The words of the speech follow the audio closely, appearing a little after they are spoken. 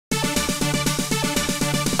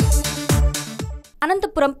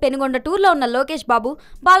అనంతపురం పెనుగొండ టూర్లో ఉన్న లోకేష్ బాబు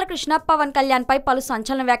బాలకృష్ణ పవన్ కళ్యాణ్ పై పలు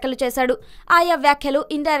సంచలన వ్యాఖ్యలు చేశాడు. ఆయా వ్యాఖ్యలు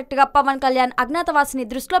ఇండైరెక్ట్ గా పవన్ కళ్యాణ్ అజ్ఞాతవాసిని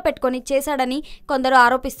దృష్టిలో పెట్టుకుని చేశాడని కొందరు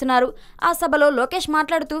ఆరోపిస్తున్నారు. ఆ సభలో లోకేష్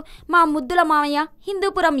మాట్లాడుతూ, మా ముద్దుల మామయ్య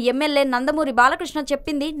హిందూపురం ఎమ్మెల్యే నందమూరి బాలకృష్ణ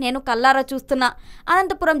చెప్పింది నేను కల్లారా చూస్తున్నా.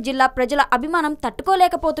 అనంతపురం జిల్లా ప్రజల అభిమానం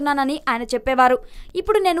తట్టుకోలేకపోతున్నానని ఆయన చెప్పేవారు.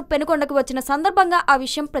 ఇప్పుడు నేను పెనుకొండకు వచ్చిన సందర్భంగా ఆ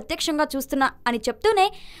విషయం ప్రత్యక్షంగా చూస్తున్నా అని చెప్తూనే,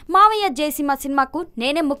 మామయ్య జయసింహ సినిమాకు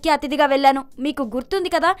నేనే ముఖ్య అతిథిగా వెళ్ళాను. మీకు గుర్తుంది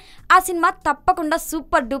కదా, ఆ సినిమా తప్పకుండా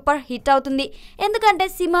సూపర్ డూపర్ హిట్ అవుతుంది. ఎందుకంటే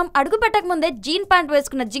సింహం అడుగు పెట్టక ముందే జీన్ ప్యాంట్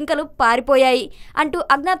వేసుకున్న జింకలు పారిపోయాయి అంటూ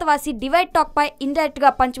అజ్ఞాతవాసి డివైడ్ టాక్ పై ఇండైరెక్ట్ గా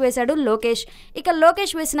పంచివేశాడు లోకేష్. ఇక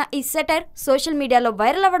లోకేష్ వేసిన ఈ సెటైర్ సోషల్ మీడియాలో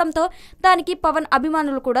వైరల్ అవ్వడంతో దానికి పవన్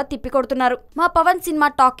అభిమానులు కూడా తిప్పికొడుతున్నారు. మా పవన్ సినిమా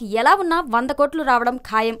టాక్ ఎలా ఉన్నా 100 కోట్లు రావడం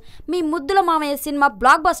ఖాయం. మీ ముద్దుల మామయ్య సినిమా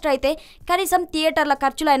బ్లాక్ బస్టర్ అయితే కనీసం థియేటర్ల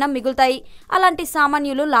ఖర్చులైనా మిగులుతాయి. అలాంటి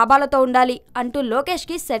సామాన్యులు లాభాలతో ఉండాలి అంటూ లోకేష్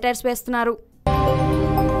కి సెటైర్స్ వేస్తున్నారు.